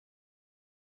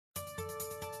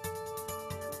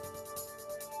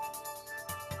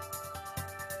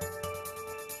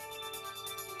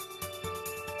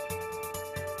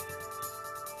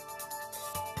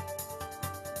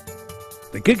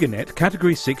The GigaNet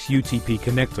Category 6 UTP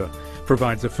connector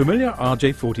provides a familiar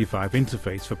RJ45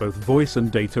 interface for both voice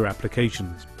and data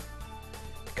applications.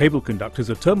 Cable conductors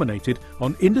are terminated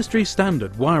on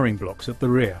industry-standard wiring blocks at the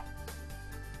rear.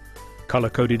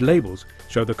 Colour-coded labels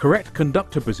show the correct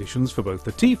conductor positions for both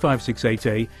the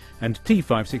T568A and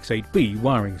T568B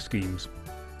wiring schemes.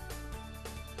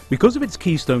 Because of its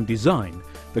keystone design,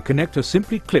 the connector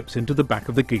simply clips into the back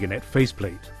of the GigaNet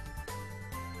faceplate.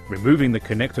 Removing the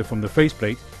connector from the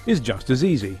faceplate is just as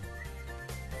easy.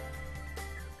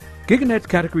 GigaNet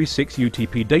Category 6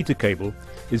 UTP data cable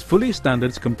is fully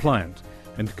standards compliant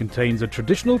and contains a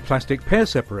traditional plastic pair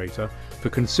separator for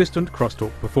consistent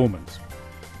crosstalk performance.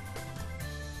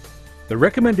 The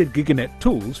recommended GigaNet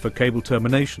tools for cable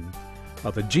termination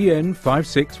are the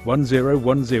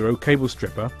GN561010 cable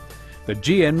stripper, the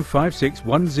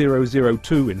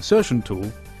GN561002 insertion tool,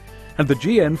 and the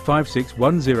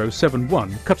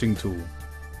GN561071 cutting tool.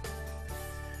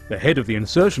 The head of the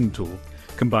insertion tool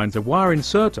combines a wire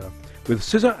inserter with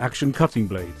scissor action cutting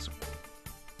blades.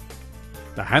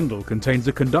 The handle contains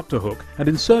a conductor hook and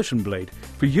insertion blade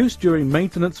for use during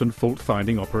maintenance and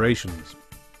fault-finding operations.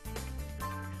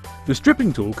 The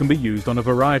stripping tool can be used on a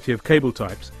variety of cable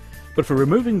types, but for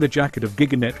removing the jacket of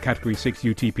GigaNet Category 6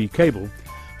 UTP cable,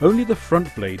 only the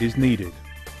front blade is needed.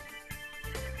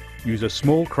 Use a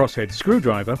small crosshead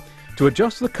screwdriver to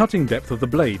adjust the cutting depth of the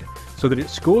blade so that it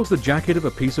scores the jacket of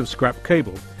a piece of scrap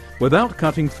cable without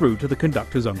cutting through to the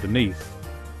conductors underneath.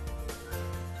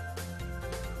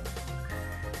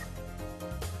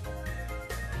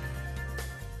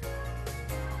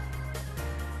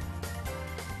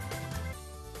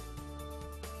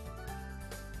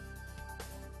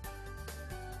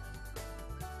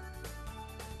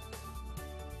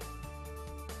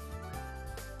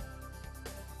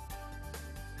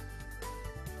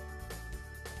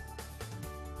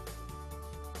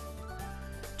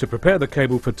 To prepare the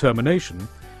cable for termination,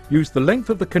 use the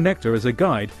length of the connector as a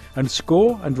guide and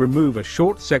score and remove a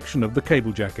short section of the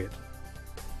cable jacket.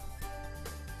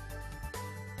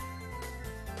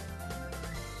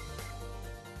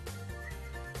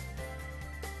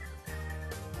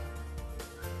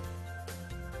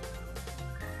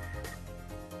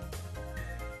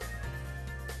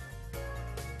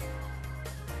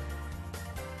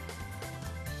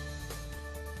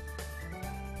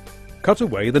 Cut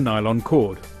away the nylon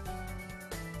cord.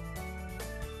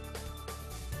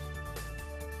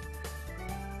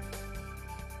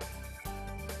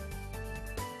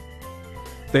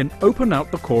 Then open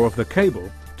out the core of the cable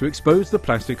to expose the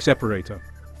plastic separator.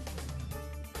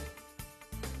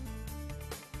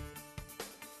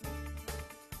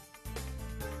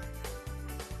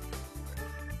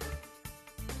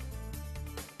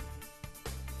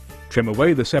 Trim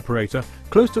away the separator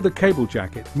close to the cable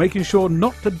jacket, making sure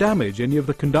not to damage any of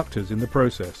the conductors in the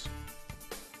process.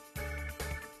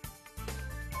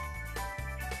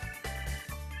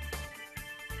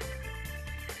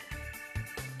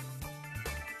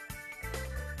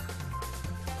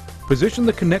 Position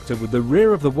the connector with the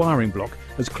rear of the wiring block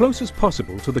as close as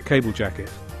possible to the cable jacket.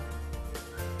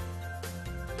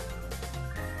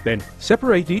 Then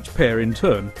separate each pair in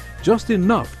turn, just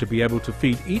enough to be able to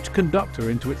feed each conductor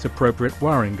into its appropriate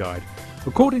wiring guide,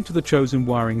 according to the chosen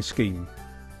wiring scheme.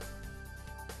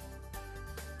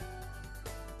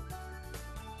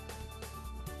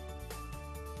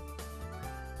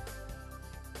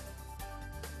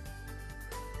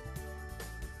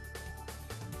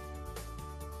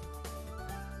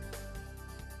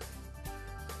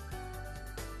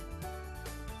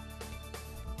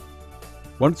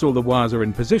 Once all the wires are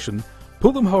in position,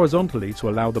 pull them horizontally to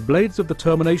allow the blades of the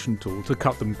termination tool to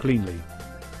cut them cleanly.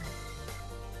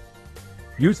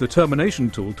 Use the termination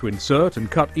tool to insert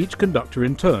and cut each conductor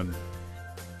in turn.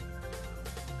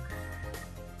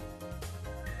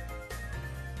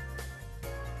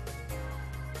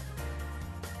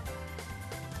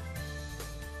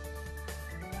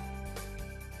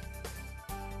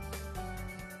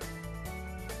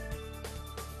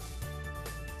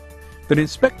 Then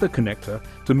inspect the connector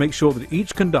to make sure that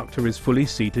each conductor is fully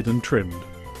seated and trimmed.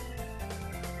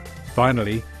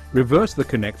 Finally, reverse the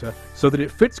connector so that it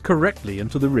fits correctly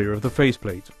into the rear of the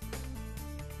faceplate.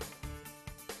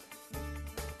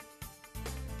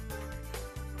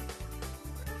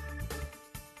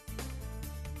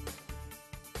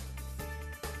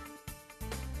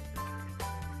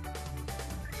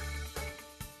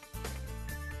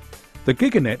 The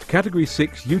GigaNet Category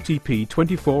 6 UTP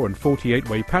 24 and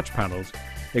 48-way patch panels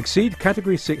exceed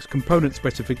Category 6 component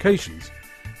specifications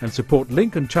and support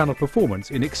link and channel performance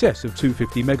in excess of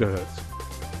 250 MHz.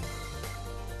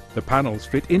 The panels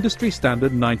fit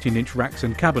industry-standard 19-inch racks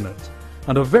and cabinets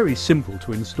and are very simple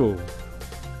to install.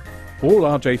 All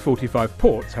RJ45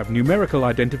 ports have numerical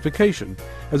identification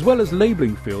as well as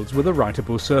labelling fields with a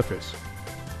writable surface.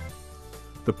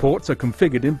 The ports are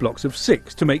configured in blocks of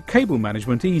 6 to make cable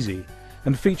management easy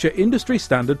and feature industry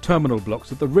standard terminal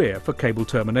blocks at the rear for cable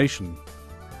termination.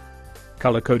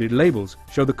 Colour-coded labels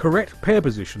show the correct pair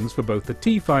positions for both the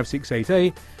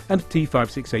T568A and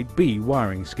T568B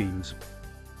wiring schemes.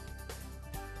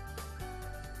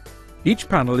 Each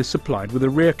panel is supplied with a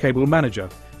rear cable manager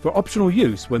for optional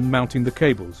use when mounting the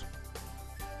cables.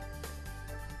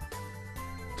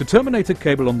 To terminate a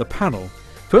cable on the panel,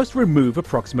 first remove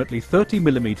approximately 30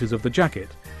 mm of the jacket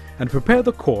and prepare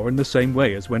the core in the same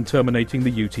way as when terminating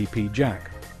the UTP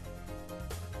jack.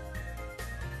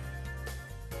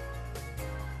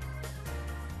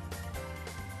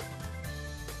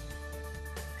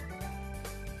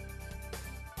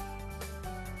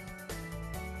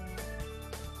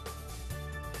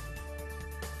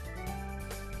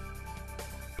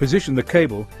 Position the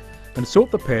cable and sort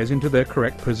the pairs into their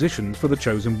correct positions for the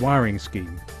chosen wiring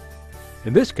scheme.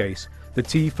 In this case, the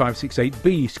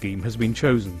T568B scheme has been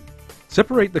chosen.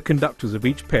 Separate the conductors of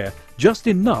each pair just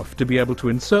enough to be able to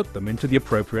insert them into the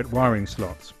appropriate wiring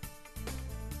slots.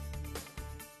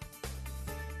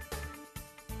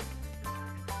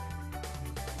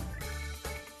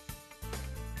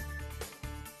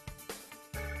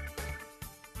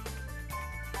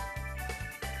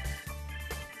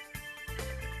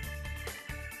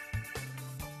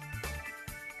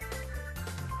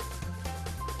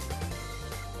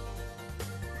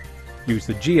 Use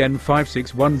the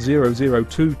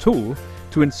GN5610002 tool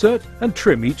to insert and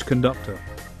trim each conductor.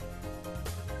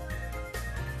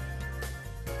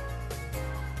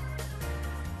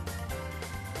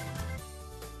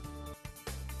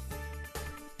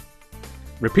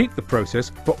 Repeat the process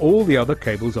for all the other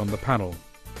cables on the panel.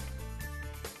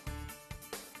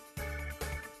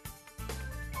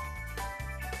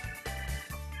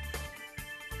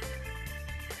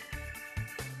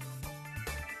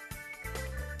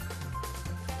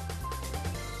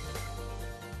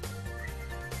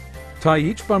 Tie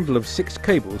each bundle of 6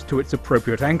 cables to its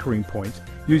appropriate anchoring point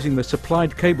using the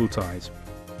supplied cable ties.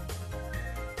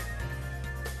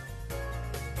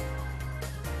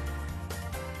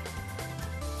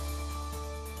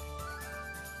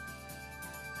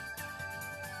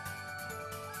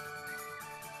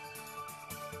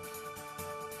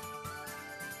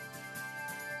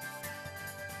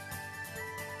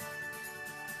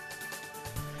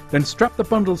 Then strap the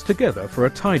bundles together for a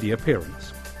tidy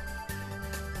appearance.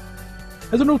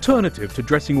 As an alternative to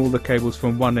dressing all the cables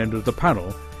from one end of the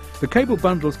panel, the cable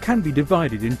bundles can be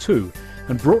divided in 2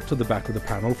 and brought to the back of the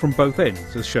panel from both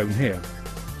ends as shown here.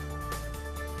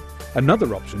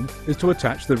 Another option is to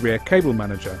attach the rear cable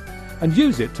manager and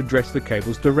use it to dress the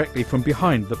cables directly from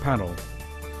behind the panel.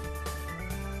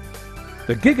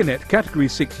 The GigaNet Category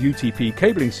 6 UTP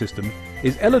cabling system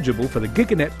is eligible for the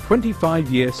GigaNet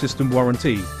 25-year system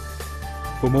warranty.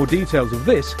 For more details of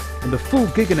this and the full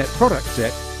GigaNet product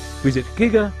set, visit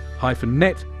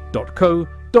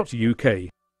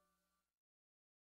giga-net.co.uk.